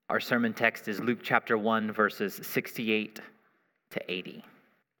Our sermon text is Luke chapter 1, verses 68 to 80.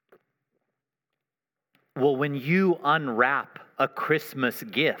 Well, when you unwrap a Christmas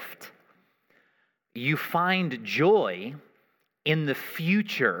gift, you find joy in the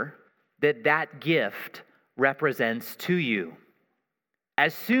future that gift represents to you.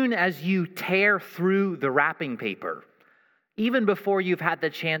 As soon as you tear through the wrapping paper, even before you've had the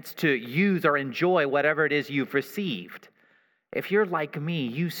chance to use or enjoy whatever it is you've received, if you're like me,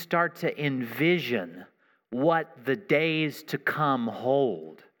 you start to envision what the days to come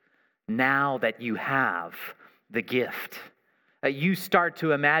hold now that you have the gift. You start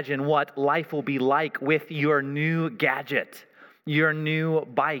to imagine what life will be like with your new gadget, your new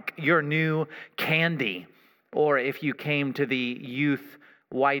bike, your new candy. Or if you came to the youth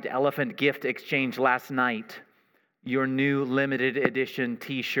white elephant gift exchange last night, your new limited edition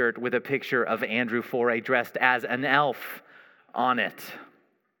t-shirt with a picture of Andrew Foray dressed as an elf on it.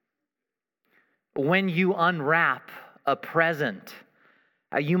 When you unwrap a present,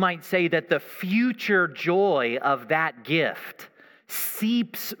 you might say that the future joy of that gift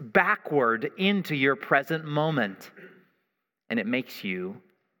seeps backward into your present moment, and it makes you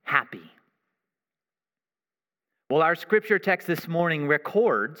happy. Well, our scripture text this morning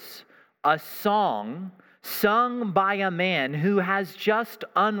records a song sung by a man who has just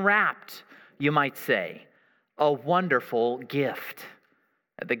unwrapped, you might say, a wonderful gift,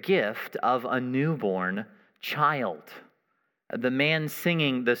 the gift of a newborn child. The man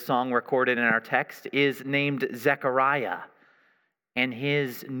singing the song recorded in our text is named Zechariah, and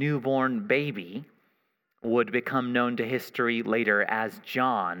his newborn baby would become known to history later as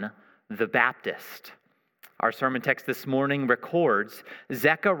John the Baptist. Our sermon text this morning records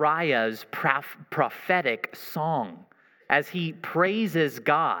Zechariah's prophetic song as he praises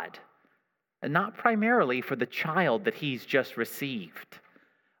God, not primarily for the child that he's just received,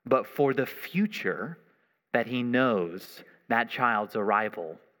 but for the future that he knows that child's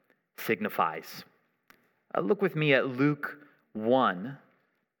arrival signifies. Look with me at Luke 1,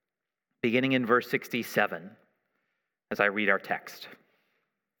 beginning in verse 67, as I read our text.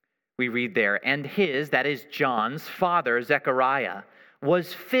 We read there, "And his," that is John's, father, Zechariah,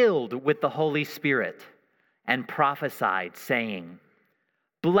 was filled with the Holy Spirit and prophesied, saying,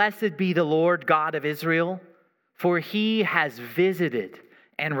 "Blessed be the Lord God of Israel, for he has visited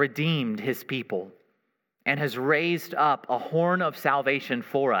and redeemed his people, and has raised up a horn of salvation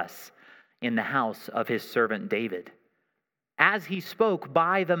for us in the house of his servant David, as he spoke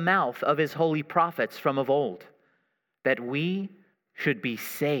by the mouth of his holy prophets from of old, that we should be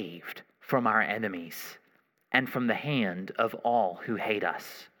saved from our enemies and from the hand of all who hate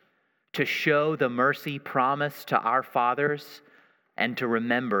us, to show the mercy promised to our fathers and to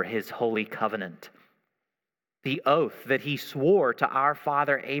remember his holy covenant, the oath that he swore to our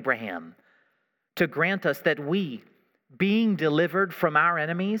father Abraham, to grant us that we, being delivered from our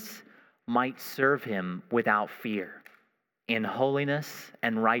enemies, might serve him without fear, in holiness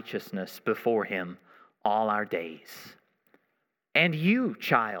and righteousness before him all our days. And you,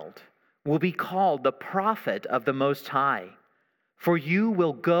 child, will be called the prophet of the Most High, for you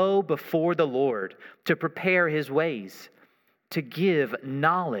will go before the Lord to prepare his ways, to give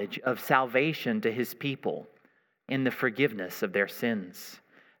knowledge of salvation to his people in the forgiveness of their sins,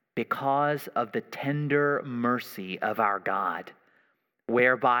 because of the tender mercy of our God,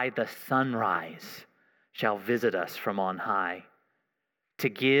 whereby the sunrise shall visit us from on high, to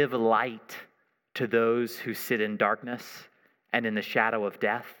give light to those who sit in darkness and in the shadow of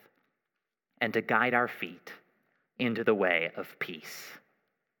death, and to guide our feet into the way of peace."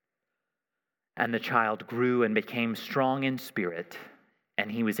 And the child grew and became strong in spirit,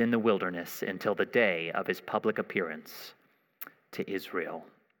 and he was in the wilderness until the day of his public appearance to Israel.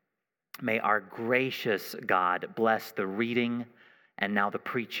 May our gracious God bless the reading and now the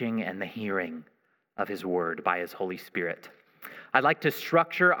preaching and the hearing of his word by his Holy Spirit. I'd like to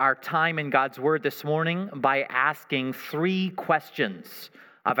structure our time in God's word this morning by asking 3 questions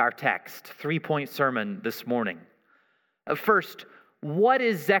of our text, 3-point sermon this morning. First, what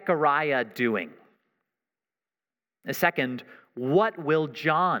is Zechariah doing? Second, what will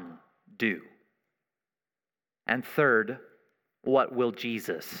John do? And third, what will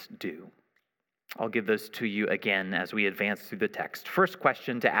Jesus do? I'll give those to you again as we advance through the text. First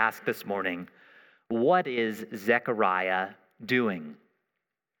question to ask this morning, what is Zechariah doing?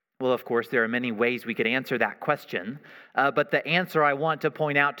 Well, of course, there are many ways we could answer that question, but the answer I want to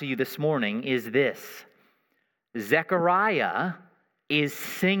point out to you this morning is this. Zechariah is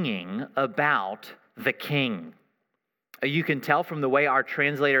singing about the king. You can tell from the way our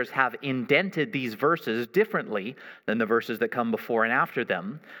translators have indented these verses differently than the verses that come before and after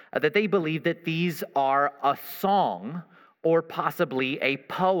them, that they believe that these are a song or possibly a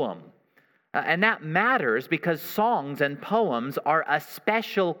poem. And that matters because songs and poems are a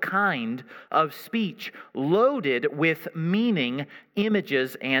special kind of speech loaded with meaning,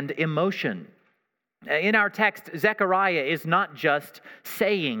 images, and emotion. In our text, Zechariah is not just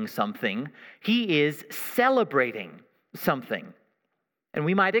saying something, he is celebrating something. And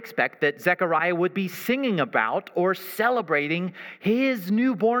we might expect that Zechariah would be singing about or celebrating his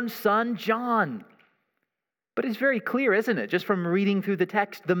newborn son, John. But it's very clear, isn't it, just from reading through the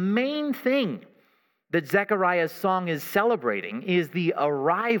text, the main thing that Zechariah's song is celebrating is the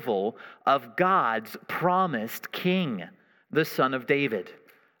arrival of God's promised king, the Son of David.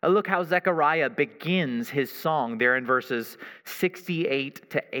 Look how Zechariah begins his song there in verses 68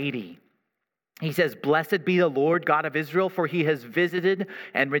 to 80. He says, "Blessed be the Lord God of Israel, for he has visited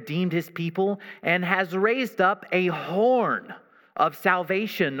and redeemed his people and has raised up a horn of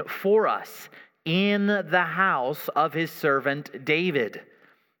salvation for us in the house of his servant David,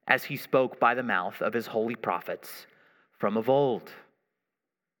 as he spoke by the mouth of his holy prophets from of old."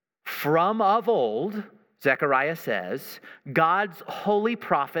 From of old, Zechariah says, God's holy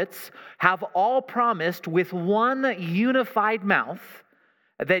prophets have all promised with one unified mouth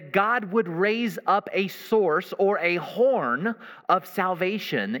that God would raise up a source or a horn of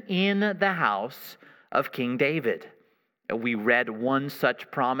salvation in the house of King David. We read one such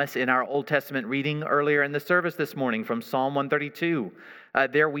promise in our Old Testament reading earlier in the service this morning from Psalm 132.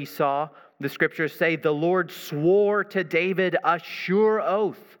 There we saw the scriptures say, "The Lord swore to David a sure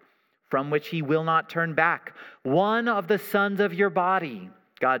oath from which he will not turn back. One of the sons of your body,"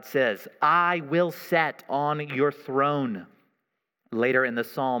 God says, "I will set on your throne." Later in the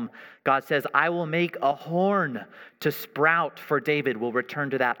psalm, God says, "I will make a horn to sprout for David." We'll return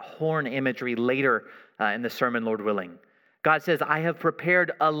to that horn imagery later in the sermon, Lord willing. God says, "I have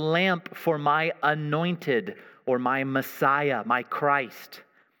prepared a lamp for my anointed," or my Messiah, my Christ.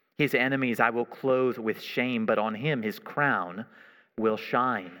 "His enemies I will clothe with shame, but on him his crown will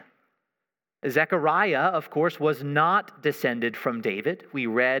shine." Zechariah, of course, was not descended from David. We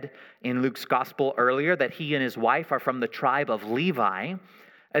read in Luke's gospel earlier that he and his wife are from the tribe of Levi.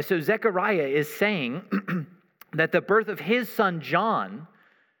 So Zechariah is saying that the birth of his son John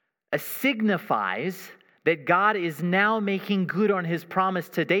signifies that God is now making good on his promise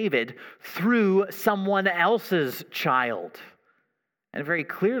to David through someone else's child. And very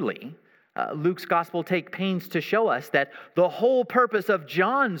clearly, Luke's gospel takes pains to show us that the whole purpose of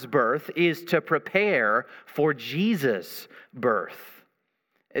John's birth is to prepare for Jesus' birth.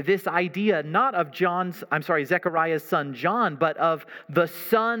 This idea not of Zechariah's son John, but of the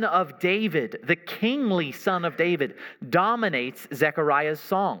son of David, the kingly son of David, dominates Zechariah's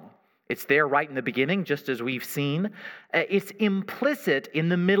song. It's there right in the beginning, just as we've seen. It's implicit in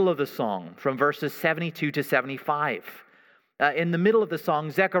the middle of the song, from verses 72 to 75. In the middle of the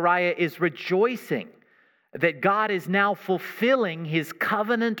song, Zechariah is rejoicing that God is now fulfilling his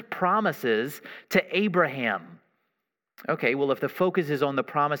covenant promises to Abraham. Okay, well, if the focus is on the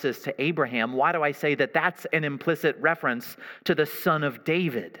promises to Abraham, why do I say that that's an implicit reference to the son of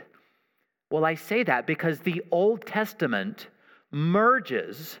David? Well, I say that because the Old Testament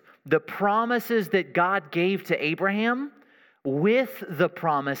merges the promises that God gave to Abraham with the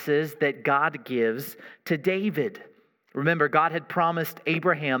promises that God gives to David. Remember, God had promised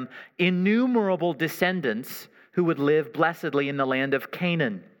Abraham innumerable descendants who would live blessedly in the land of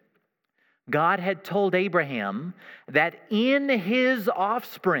Canaan. God had told Abraham that in his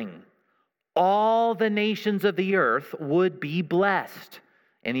offspring, all the nations of the earth would be blessed.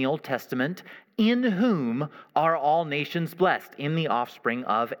 In the Old Testament, in whom are all nations blessed? In the offspring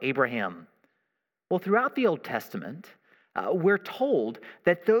of Abraham. Well, throughout the Old Testament, we're told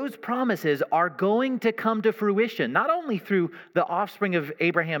that those promises are going to come to fruition, not only through the offspring of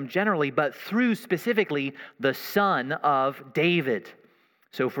Abraham generally, but through specifically the son of David.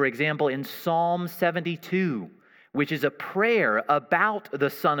 So, for example, in Psalm 72, which is a prayer about the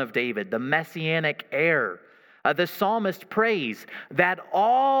son of David, the messianic heir, the psalmist prays that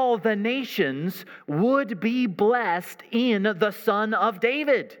all the nations would be blessed in the son of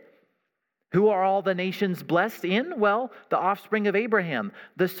David. Who are all the nations blessed in? Well, the offspring of Abraham.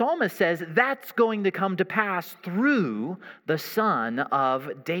 The psalmist says that's going to come to pass through the son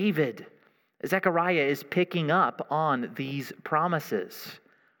of David. Zechariah is picking up on these promises.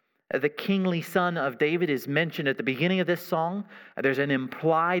 The kingly son of David is mentioned at the beginning of this song. There's an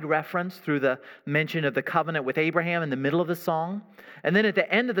implied reference through the mention of the covenant with Abraham in the middle of the song. And then at the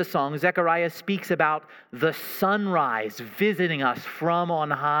end of the song, Zechariah speaks about the sunrise visiting us from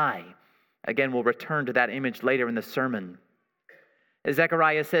on high. Again, we'll return to that image later in the sermon.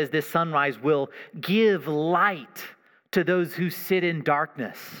 Zechariah says this sunrise will give light to those who sit in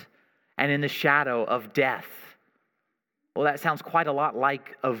darkness and in the shadow of death. Well, that sounds quite a lot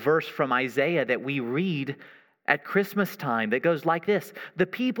like a verse from Isaiah that we read at Christmas time that goes like this. The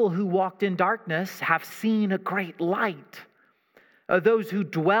people who walked in darkness have seen a great light. Those who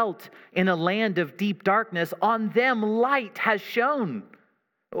dwelt in a land of deep darkness, on them light has shone.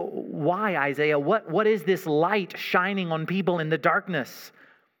 Why, Isaiah? What is this light shining on people in the darkness?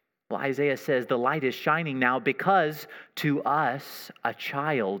 Well, Isaiah says the light is shining now because to us a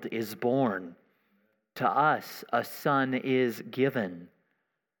child is born. To us, a son is given.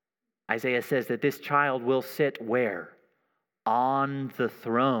 Isaiah says that this child will sit where? On the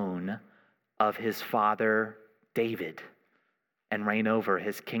throne of his father David and reign over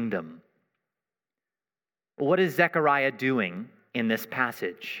his kingdom. What is Zechariah doing in this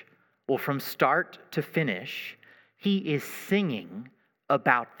passage? Well, from start to finish, he is singing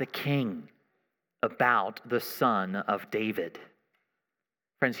about the king, about the son of David.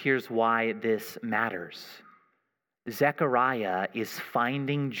 Friends, here's why this matters. Zechariah is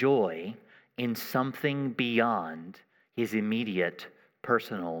finding joy in something beyond his immediate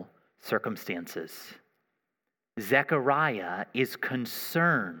personal circumstances. Zechariah is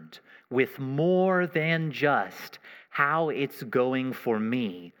concerned with more than just how it's going for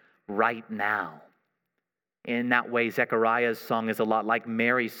me right now. In that way, Zechariah's song is a lot like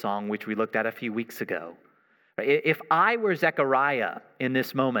Mary's song, which we looked at a few weeks ago. If I were Zechariah in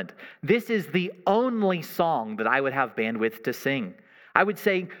this moment, this is the only song that I would have bandwidth to sing. I would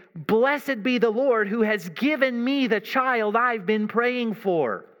say, "Blessed be the Lord who has given me the child I've been praying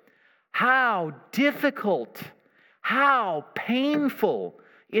for." How difficult, how painful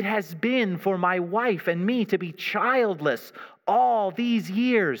it has been for my wife and me to be childless all these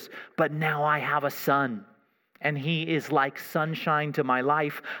years, but now I have a son. And he is like sunshine to my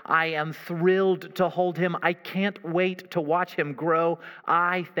life. I am thrilled to hold him. I can't wait to watch him grow.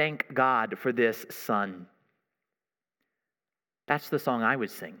 I thank God for this son. That's the song I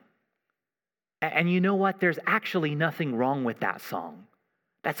would sing. And you know what? There's actually nothing wrong with that song.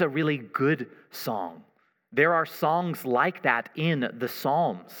 That's a really good song. There are songs like that in the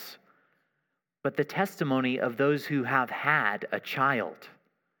Psalms. But the testimony of those who have had a child,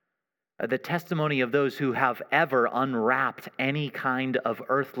 the testimony of those who have ever unwrapped any kind of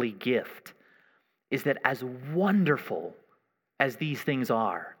earthly gift, is that as wonderful as these things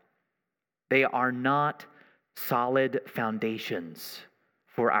are, they are not solid foundations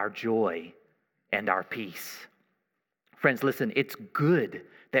for our joy and our peace. Friends, listen, it's good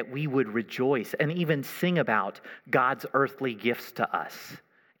that we would rejoice and even sing about God's earthly gifts to us.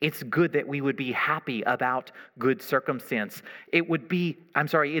 It's good that we would be happy about good circumstance.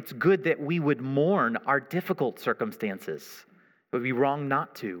 It's good that we would mourn our difficult circumstances. It would be wrong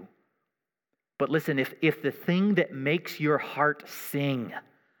not to. But listen, if the thing that makes your heart sing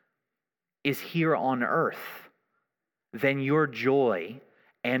is here on earth, then your joy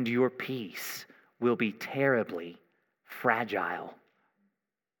and your peace will be terribly fragile.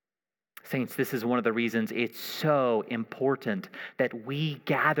 Saints, this is one of the reasons it's so important that we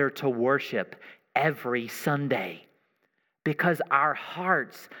gather to worship every Sunday, because our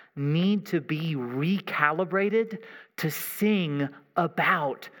hearts need to be recalibrated to sing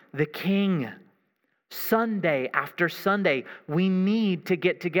about the King. Sunday after Sunday, we need to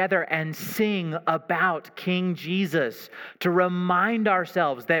get together and sing about King Jesus, to remind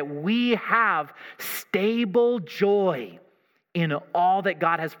ourselves that we have stable joy in all that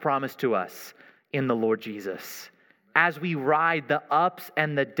God has promised to us in the Lord Jesus. As we ride the ups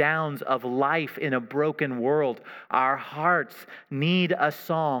and the downs of life in a broken world, our hearts need a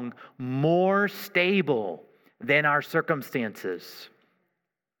song more stable than our circumstances.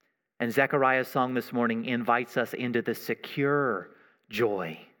 And Zechariah's song this morning invites us into the secure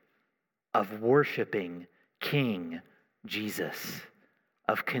joy of worshiping King Jesus,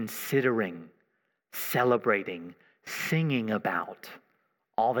 of considering, celebrating, singing about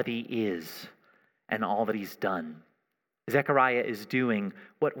all that he is and all that he's done. Zechariah is doing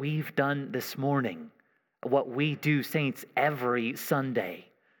what we've done this morning, what we do, saints, every Sunday.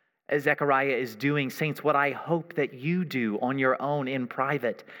 Zechariah is doing, saints, what I hope that you do on your own in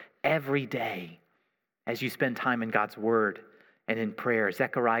private every day as you spend time in God's word and in prayer.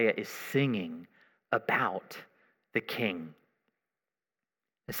 Zechariah is singing about the King.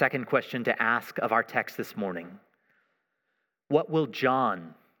 The second question to ask of our text this morning: what will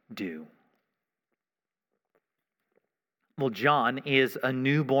John do? Well, John is a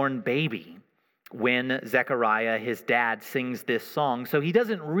newborn baby when Zechariah, his dad, sings this song. So he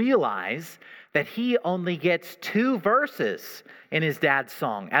doesn't realize that he only gets 2 verses in his dad's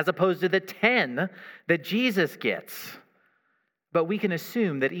song, as opposed to the 10 that Jesus gets. But we can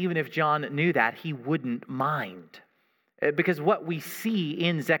assume that even if John knew that, he wouldn't mind. Because what we see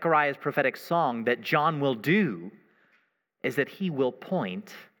in Zechariah's prophetic song that John will do is that he will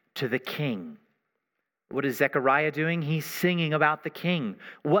point to the king. What is Zechariah doing? He's singing about the king.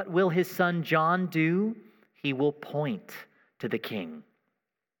 What will his son John do? He will point to the king.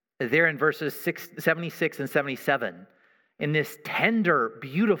 There in verses 76 and 77, in this tender,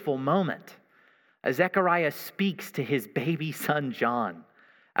 beautiful moment, Zechariah speaks to his baby son John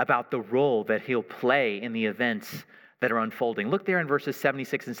about the role that he'll play in the events that are unfolding. Look there in verses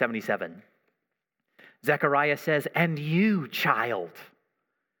 76 and 77. Zechariah says, "And you, child,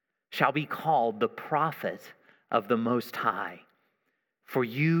 shall be called the prophet of the Most High, for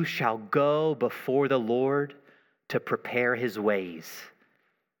you shall go before the Lord to prepare his ways,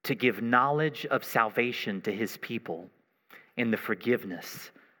 to give knowledge of salvation to his people in the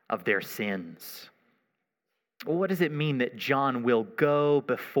forgiveness of their sins." Well, what does it mean that John will go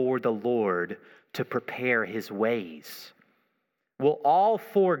before the Lord to prepare his ways? Well, all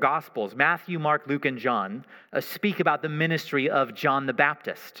 4 Gospels, Matthew, Mark, Luke, and John, speak about the ministry of John the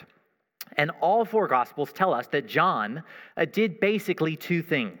Baptist. And all 4 Gospels tell us that John did basically 2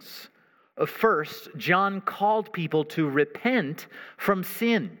 things. First, John called people to repent from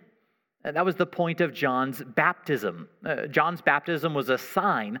sin. And that was the point of John's baptism. John's baptism was a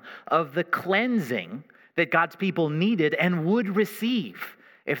sign of the cleansing that God's people needed and would receive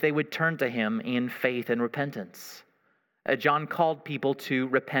if they would turn to him in faith and repentance. John called people to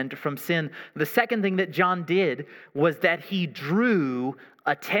repent from sin. The second thing that John did was that he drew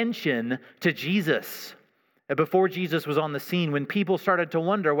attention to Jesus. Before Jesus was on the scene, when people started to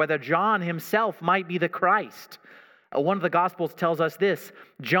wonder whether John himself might be the Christ, one of the Gospels tells us this: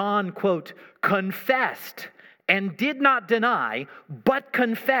 John, quote, confessed and did not deny, but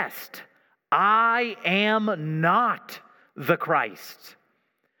confessed, "I am not the Christ."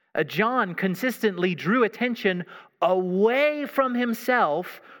 John consistently drew attention away from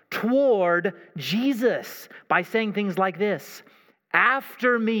himself toward Jesus by saying things like this: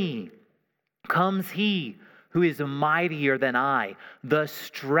 "After me comes he who is mightier than I, the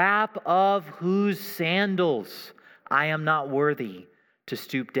strap of whose sandals I am not worthy to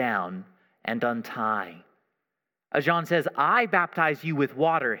stoop down and untie." John says, "I baptize you with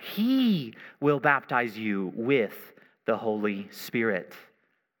water. He will baptize you with the Holy Spirit."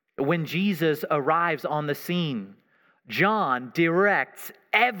 When Jesus arrives on the scene, John directs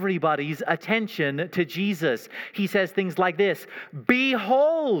everybody's attention to Jesus. He says things like this: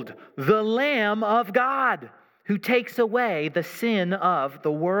 "Behold the Lamb of God who takes away the sin of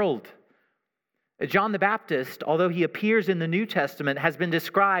the world." John the Baptist, although he appears in the New Testament, has been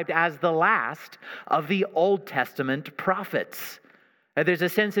described as the last of the Old Testament prophets. There's a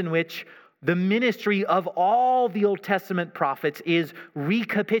sense in which the ministry of all the Old Testament prophets is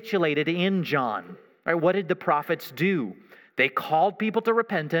recapitulated in John. Right? What did the prophets do? They called people to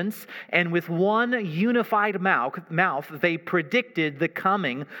repentance, and with one unified mouth, they predicted the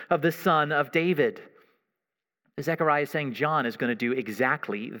coming of the Son of David. Zechariah is saying John is going to do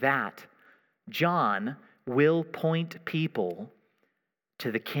exactly that. John will point people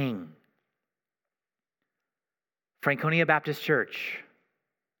to the King. Franconia Baptist Church,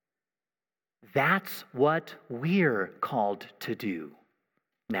 that's what we're called to do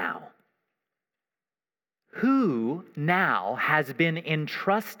now. Who now has been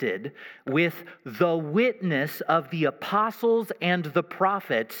entrusted with the witness of the apostles and the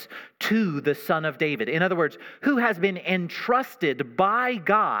prophets to the Son of David? In other words, who has been entrusted by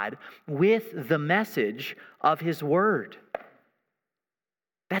God with the message of his word?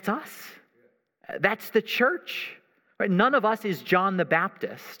 That's us. That's the church. None of us is John the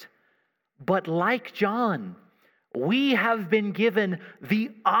Baptist. But like John, we have been given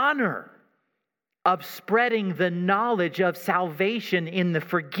the honor of spreading the knowledge of salvation in the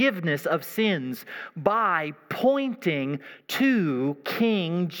forgiveness of sins by pointing to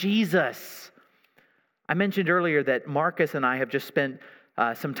King Jesus. I mentioned earlier that Marcus and I have just spent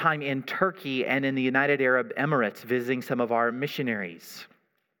some time in Turkey and in the United Arab Emirates visiting some of our missionaries.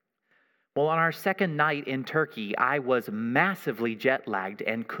 Well, on our second night in Turkey, I was massively jet-lagged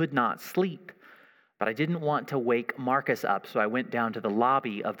and could not sleep. But I didn't want to wake Marcus up, so I went down to the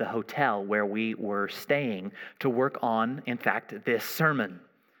lobby of the hotel where we were staying to work on, in fact, this sermon.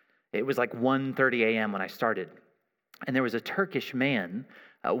 It was like 1:30 a.m. when I started. And there was a Turkish man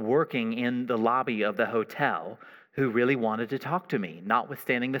working in the lobby of the hotel who really wanted to talk to me,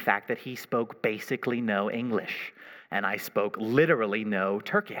 notwithstanding the fact that he spoke basically no English, and I spoke literally no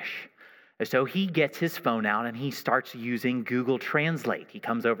Turkish. And so he gets his phone out and he starts using Google Translate. He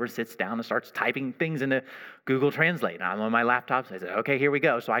comes over, sits down, and starts typing things into Google Translate. And I'm on my laptop, so I said, okay, here we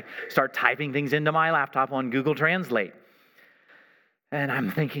go. So I start typing things into my laptop on Google Translate. And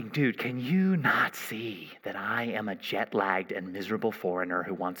I'm thinking, dude, can you not see that I am a jet-lagged and miserable foreigner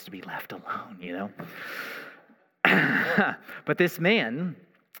who wants to be left alone, you know? But this man,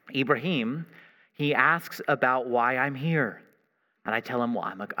 Ibrahim, he asks about why I'm here. And I tell him,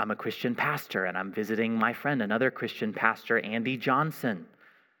 well, I'm a Christian pastor, and I'm visiting my friend, another Christian pastor, Andy Johnson,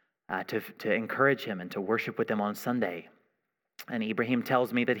 to encourage him and to worship with him on Sunday. And Ibrahim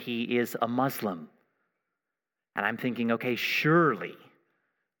tells me that he is a Muslim. And I'm thinking, okay, surely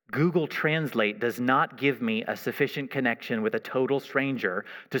Google Translate does not give me a sufficient connection with a total stranger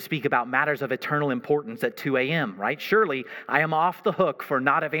to speak about matters of eternal importance at 2 a.m., right? Surely I am off the hook for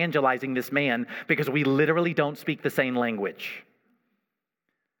not evangelizing this man because we literally don't speak the same language.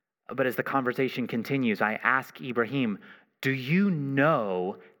 But as the conversation continues, I ask Ibrahim, do you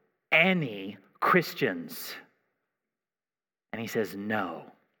know any Christians? And he says, no,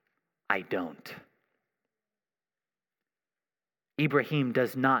 I don't. Ibrahim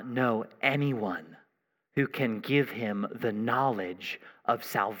does not know anyone who can give him the knowledge of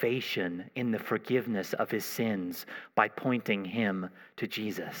salvation in the forgiveness of his sins by pointing him to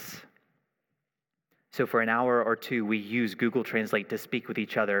Jesus. So for an hour or two, we use Google Translate to speak with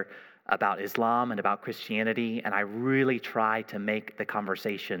each other about Islam and about Christianity, and I really try to make the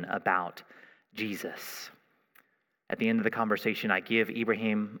conversation about Jesus. At the end of the conversation, I give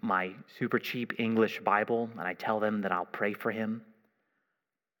Ibrahim my super cheap English Bible, and I tell them that I'll pray for him.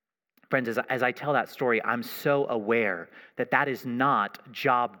 Friends, as I tell that story, I'm so aware that is not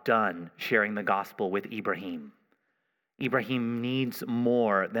job done sharing the gospel with Ibrahim. Ibrahim needs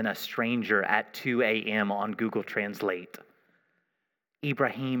more than a stranger at 2 a.m. on Google Translate.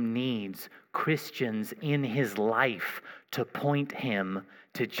 Ibrahim needs Christians in his life to point him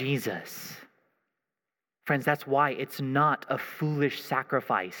to Jesus. Friends, that's why it's not a foolish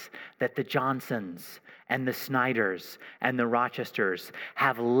sacrifice that the Johnsons and the Snyders and the Rochesters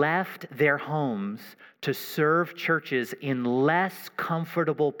have left their homes to serve churches in less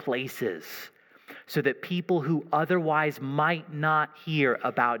comfortable places so that people who otherwise might not hear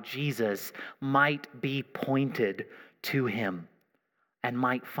about Jesus might be pointed to him and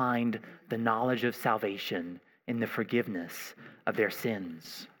might find the knowledge of salvation in the forgiveness of their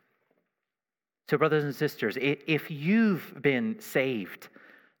sins. So, brothers and sisters, if you've been saved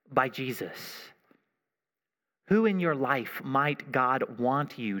by Jesus, who in your life might God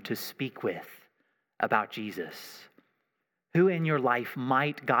want you to speak with about Jesus? Who in your life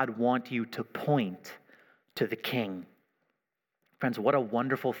might God want you to point to the King? Friends, what a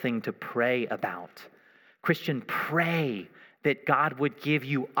wonderful thing to pray about. Christian, pray that God would give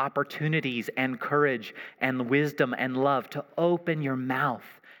you opportunities and courage and wisdom and love to open your mouth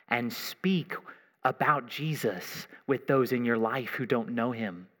and speak about Jesus with those in your life who don't know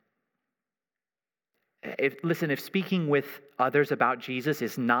him. If speaking with others about Jesus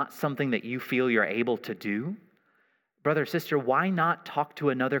is not something that you feel you're able to do, brother or sister, why not talk to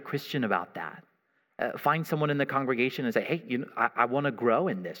another Christian about that? Find someone in the congregation and say, hey, I want to grow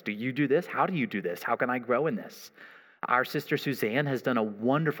in this. Do you do this? How do you do this? How can I grow in this? Our sister Suzanne has done a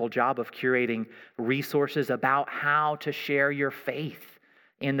wonderful job of curating resources about how to share your faith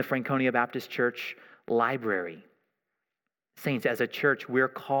in the Franconia Baptist Church library. Saints, as a church, we're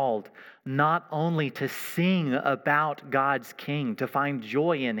called not only to sing about God's King, to find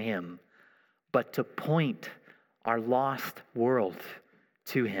joy in him, but to point our lost world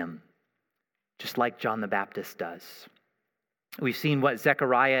to him, just like John the Baptist does. We've seen what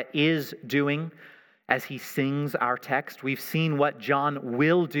Zechariah is doing as he sings our text. We've seen what John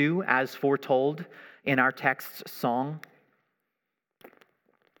will do as foretold in our text's song.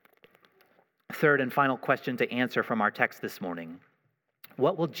 Third and final question to answer from our text this morning.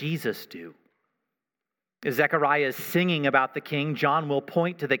 What will Jesus do? Zechariah is singing about the King. John will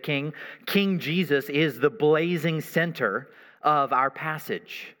point to the King. King Jesus is the blazing center of our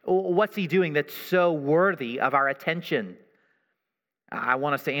passage. What's he doing that's so worthy of our attention? I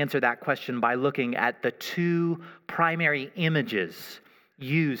want us to answer that question by looking at the two primary images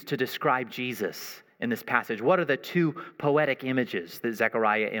used to describe Jesus in this passage. What are the two poetic images that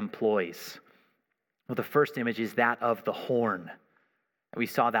Zechariah employs? Well, the first image is that of the horn. We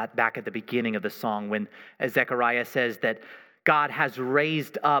saw that back at the beginning of the song when Zechariah says that God has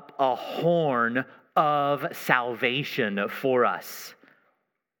raised up a horn of salvation for us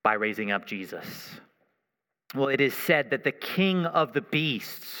by raising up Jesus. Well, it is said that the king of the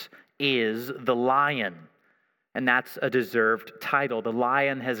beasts is the lion, and that's a deserved title. The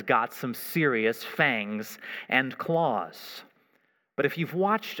lion has got some serious fangs and claws. But if you've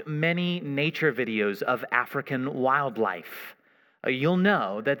watched many nature videos of African wildlife, you'll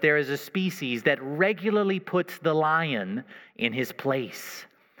know that there is a species that regularly puts the lion in his place,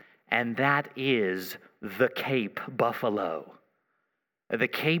 and that is the Cape buffalo. The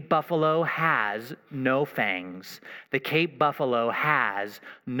Cape buffalo has no fangs. The Cape buffalo has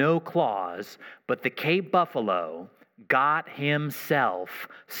no claws, but the Cape buffalo got himself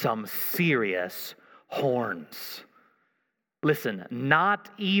some serious horns. Listen, not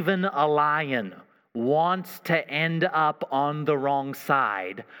even a lion wants to end up on the wrong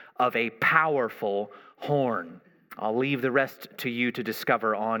side of a powerful horn. I'll leave the rest to you to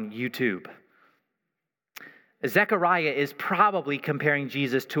discover on YouTube. Zechariah is probably comparing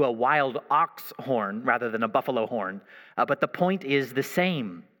Jesus to a wild ox horn rather than a buffalo horn, but the point is the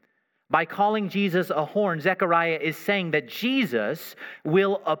same. By calling Jesus a horn, Zechariah is saying that Jesus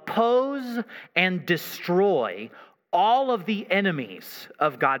will oppose and destroy all of the enemies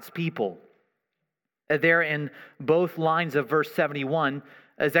of God's people. There in both lines of verse 71,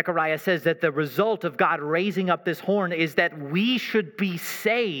 Zechariah says that the result of God raising up this horn is that we should be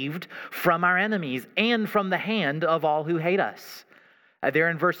saved from our enemies and from the hand of all who hate us. There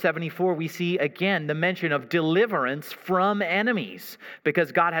in verse 74, we see again the mention of deliverance from enemies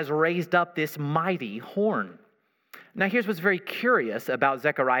because God has raised up this mighty horn. Now, here's what's very curious about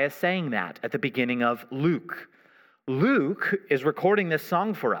Zechariah saying that at the beginning of Luke. Luke is recording this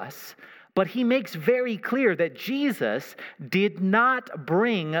song for us, but he makes very clear that Jesus did not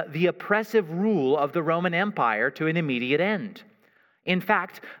bring the oppressive rule of the Roman Empire to an immediate end. In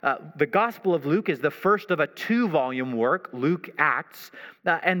fact, the Gospel of Luke is the first of a 2-volume work, Luke Acts,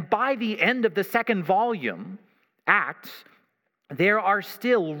 and by the end of the second volume, Acts, there are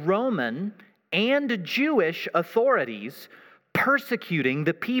still Roman and Jewish authorities persecuting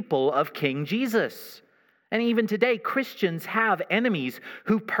the people of King Jesus. And even today, Christians have enemies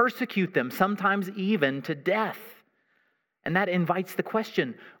who persecute them, sometimes even to death. And that invites the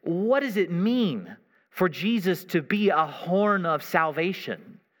question, what does it mean for Jesus to be a horn of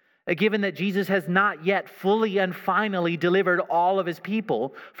salvation, given that Jesus has not yet fully and finally delivered all of his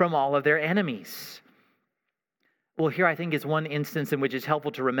people from all of their enemies? Well, here I think is one instance in which it's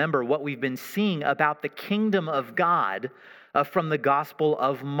helpful to remember what we've been seeing about the kingdom of God from the Gospel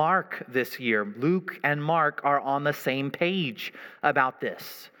of Mark this year. Luke and Mark are on the same page about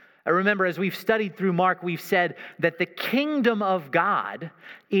this. Remember, as we've studied through Mark, we've said that the kingdom of God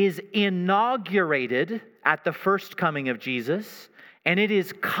is inaugurated at the first coming of Jesus, and it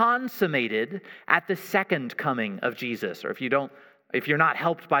is consummated at the second coming of Jesus. Or if you're not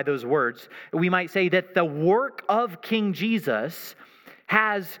helped by those words, we might say that the work of King Jesus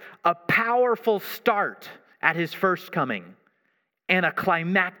has a powerful start at his first coming and a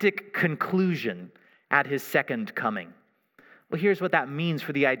climactic conclusion at his second coming. Well, here's what that means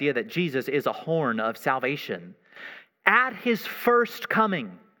for the idea that Jesus is a horn of salvation. At his first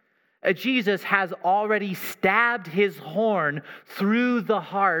coming, Jesus has already stabbed his horn through the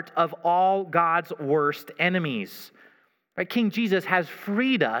heart of all God's worst enemies. Right? King Jesus has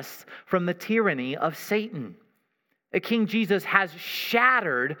freed us from the tyranny of Satan. King Jesus has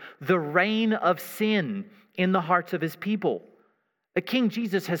shattered the reign of sin in the hearts of his people. King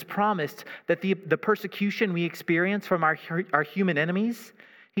Jesus has promised that the persecution we experience from our human enemies,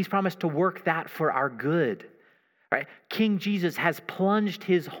 he's promised to work that for our good. Right? King Jesus has plunged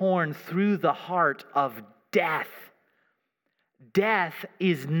his horn through the heart of death. Death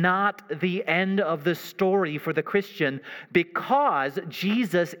is not the end of the story for the Christian because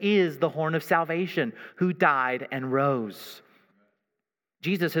Jesus is the horn of salvation who died and rose.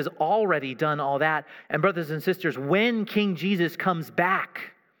 Jesus has already done all that. And brothers and sisters, when King Jesus comes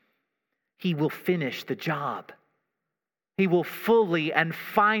back, he will finish the job. He will fully and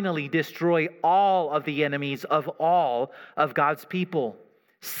finally destroy all of the enemies of all of God's people.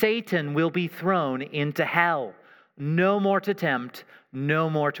 Satan will be thrown into hell. No more to tempt, no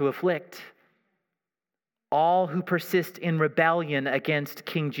more to afflict. All who persist in rebellion against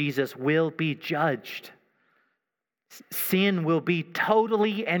King Jesus will be judged. Sin will be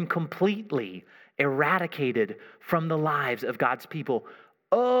totally and completely eradicated from the lives of God's people.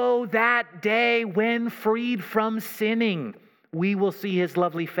 Oh, that day when freed from sinning, we will see his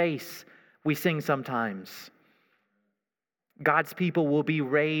lovely face. We sing sometimes. God's people will be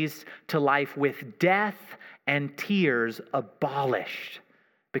raised to life with death and tears abolished,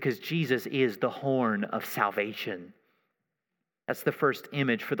 because Jesus is the horn of salvation. That's the first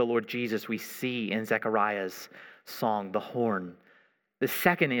image for the Lord Jesus we see in Zechariah's song, the horn. The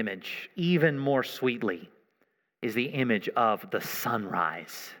second image, even more sweetly, is the image of the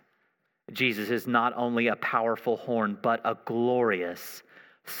sunrise. Jesus is not only a powerful horn, but a glorious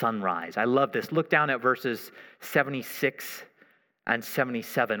sunrise. I love this. Look down at verses 76 and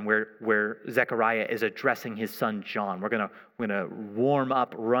 77, where Zechariah is addressing his son John. We're gonna run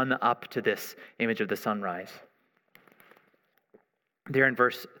up to this image of the sunrise. There in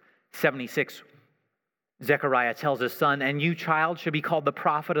verse 76, Zechariah tells his son, "And you, child, shall be called the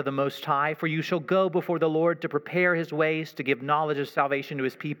prophet of the Most High, for you shall go before the Lord to prepare his ways, to give knowledge of salvation to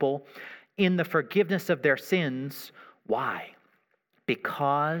his people in the forgiveness of their sins." Why?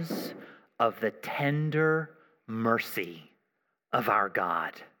 Because of the tender mercy of our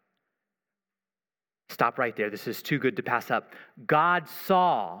God. Stop right there. This is too good to pass up. God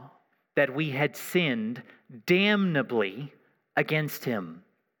saw that we had sinned damnably against him.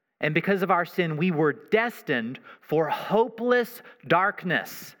 And because of our sin, we were destined for hopeless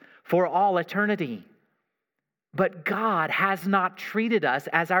darkness for all eternity. But God has not treated us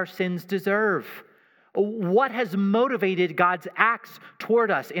as our sins deserve. What has motivated God's acts toward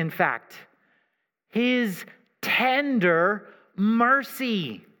us, in fact? His tender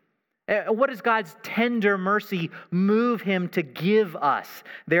mercy. What does God's tender mercy move him to give us?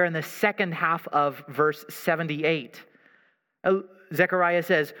 There in the second half of verse 78. Zechariah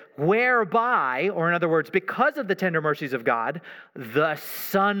says, whereby, or in other words, because of the tender mercies of God, the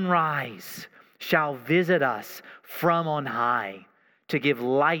sunrise shall visit us from on high, to give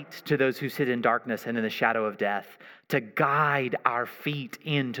light to those who sit in darkness and in the shadow of death, to guide our feet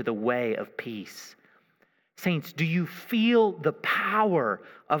into the way of peace. Saints, do you feel the power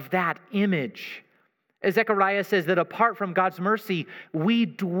of that image? As Zechariah says that apart from God's mercy, we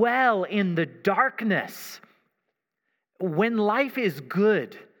dwell in the darkness. When life is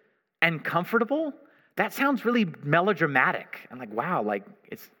good and comfortable, that sounds really melodramatic. I'm like, wow, like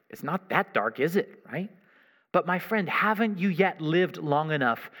it's not that dark, is it, right? But my friend, haven't you yet lived long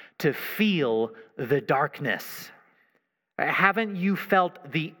enough to feel the darkness? Haven't you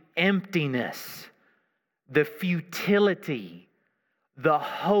felt the emptiness, the futility, the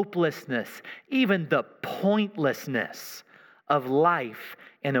hopelessness, even the pointlessness of life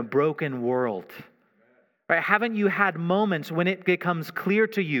in a broken world? Right? Haven't you had moments when it becomes clear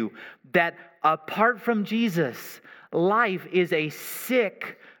to you that apart from Jesus, life is a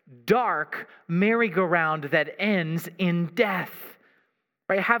sick, dark merry-go-round that ends in death?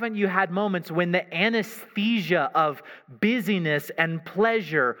 Right? Haven't you had moments when the anesthesia of busyness and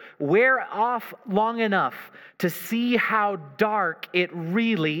pleasure wear off long enough to see how dark it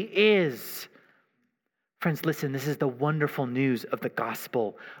really is? Friends, listen, this is the wonderful news of the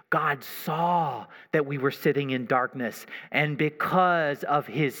gospel. God saw that we were sitting in darkness, and because of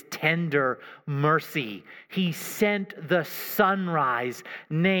his tender mercy, he sent the sunrise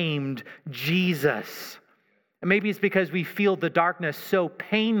named Jesus. And maybe it's because we feel the darkness so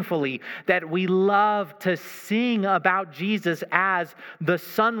painfully that we love to sing about Jesus as the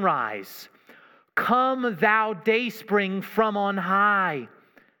sunrise. Come, thou dayspring from on high.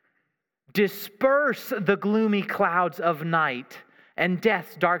 Disperse the gloomy clouds of night, and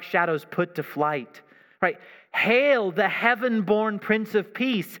death's dark shadows put to flight. Right? Hail the heaven-born Prince of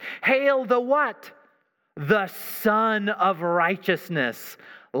Peace. Hail the what? The Son of Righteousness.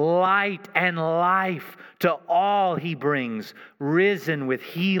 Light and life to all he brings, risen with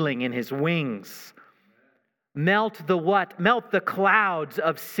healing in his wings. Melt the what? Melt the clouds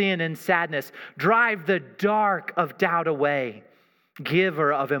of sin and sadness. Drive the dark of doubt away.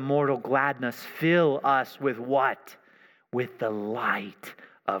 Giver of immortal gladness, fill us with what? With the light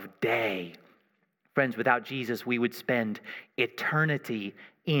of day. Friends, without Jesus, we would spend eternity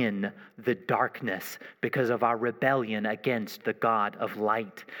in the darkness because of our rebellion against the God of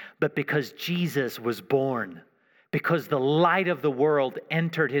light. But because Jesus was born, because the light of the world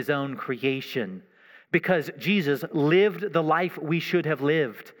entered his own creation, because Jesus lived the life we should have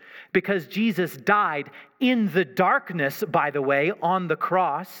lived, because Jesus died in the darkness, by the way, on the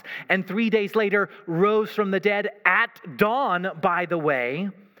cross, and 3 days later rose from the dead at dawn, by the way.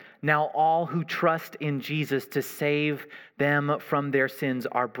 Now all who trust in Jesus to save them from their sins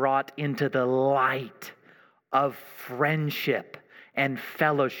are brought into the light of friendship and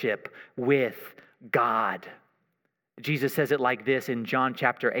fellowship with God. Jesus says it like this in John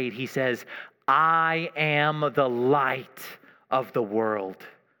chapter 8. He says, I am the light of the world.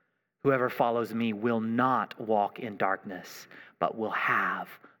 Whoever follows me will not walk in darkness, but will have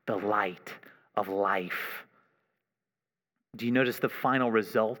the light of life. Do you notice the final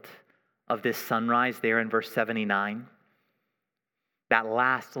result of this sunrise there in verse 79? That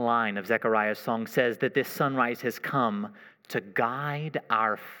last line of Zechariah's song says that this sunrise has come to guide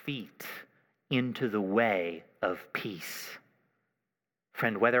our feet into the way of peace.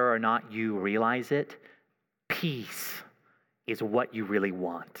 Friend, whether or not you realize it, peace is what you really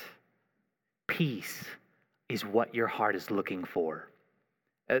want. Peace is what your heart is looking for.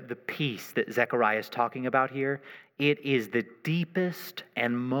 The peace that Zechariah is talking about here, it is the deepest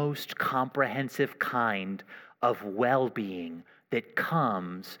and most comprehensive kind of well-being that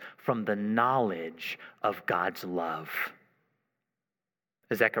comes from the knowledge of God's love.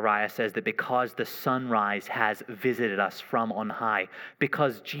 Zechariah says that because the sunrise has visited us from on high,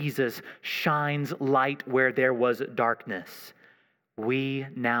 because Jesus shines light where there was darkness, we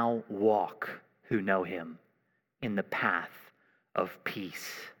now walk who know him in the path of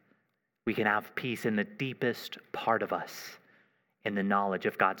peace. We can have peace in the deepest part of us, in the knowledge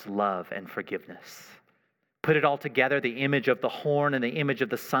of God's love and forgiveness. Put it all together, the image of the horn and the image of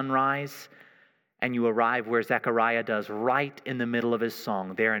the sunrise, and you arrive where Zechariah does, right in the middle of his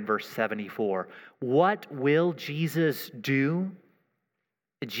song, there in verse 74. What will Jesus do?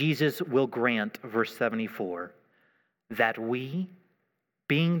 Jesus will grant, verse 74, that we,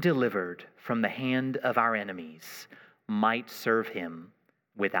 being delivered from the hand of our enemies, might serve him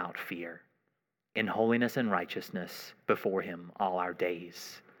without fear, in holiness and righteousness before him all our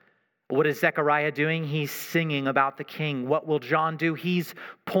days. What is Zechariah doing? He's singing about the king. What will John do? He's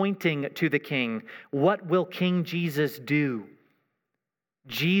pointing to the king. What will King Jesus do?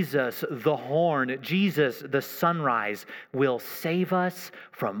 Jesus, the horn, Jesus, the sunrise, will save us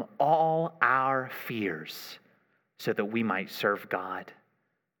from all our fears so that we might serve God.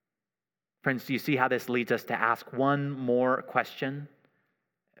 Friends, do you see how this leads us to ask one more question?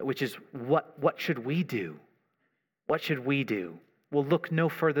 Which is, what should we do? What should we do? Well, look no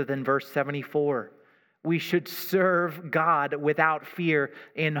further than verse 74. We should serve God without fear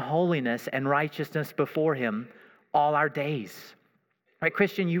in holiness and righteousness before him all our days. Right,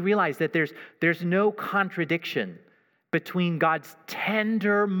 Christian, you realize that there's no contradiction between God's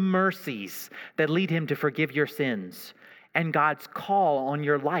tender mercies that lead him to forgive your sins and God's call on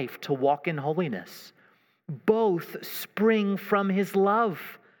your life to walk in holiness. Both spring from his love.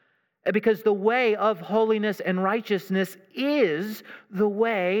 Because the way of holiness and righteousness is the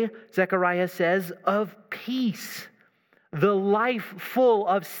way, Zechariah says, of peace. The life full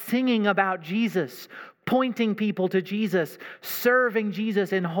of singing about Jesus, pointing people to Jesus, serving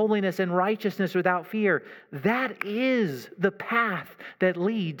Jesus in holiness and righteousness without fear. That is the path that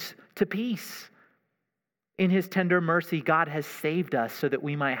leads to peace. In his tender mercy, God has saved us so that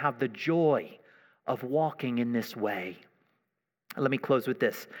we might have the joy of walking in this way. Let me close with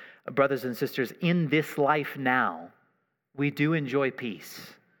this. Brothers and sisters, in this life now, we do enjoy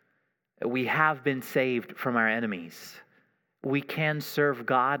peace. We have been saved from our enemies. We can serve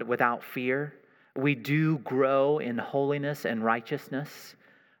God without fear. We do grow in holiness and righteousness.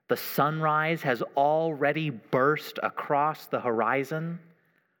 The sunrise has already burst across the horizon.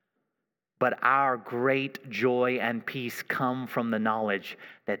 But our great joy and peace come from the knowledge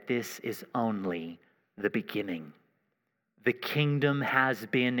that this is only the beginning. The kingdom has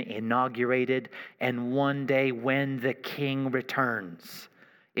been inaugurated, and one day when the king returns,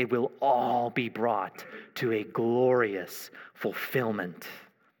 it will all be brought to a glorious fulfillment.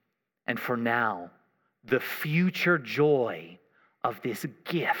 And for now, the future joy of this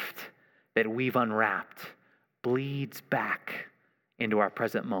gift that we've unwrapped bleeds back into our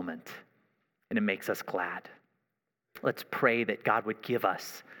present moment, and it makes us glad. Let's pray that God would give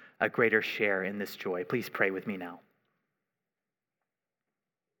us a greater share in this joy. Please pray with me now.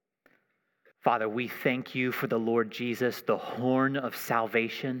 Father, we thank you for the Lord Jesus, the horn of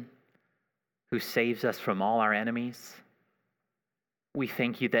salvation, who saves us from all our enemies. We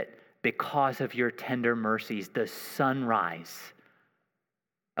thank you that because of your tender mercies, the sunrise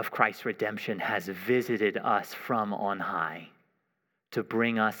of Christ's redemption has visited us from on high to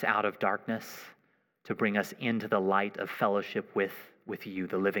bring us out of darkness, to bring us into the light of fellowship with you,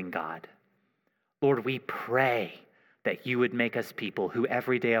 the living God. Lord, we pray that you would make us people who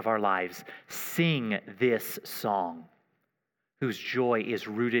every day of our lives sing this song, whose joy is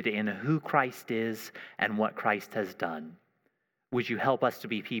rooted in who Christ is and what Christ has done. Would you help us to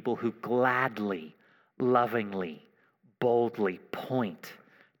be people who gladly, lovingly, boldly point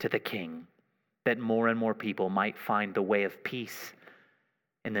to the King, that more and more people might find the way of peace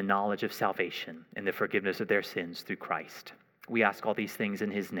in the knowledge of salvation and the forgiveness of their sins through Christ. We ask all these things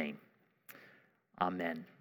in his name. Amen.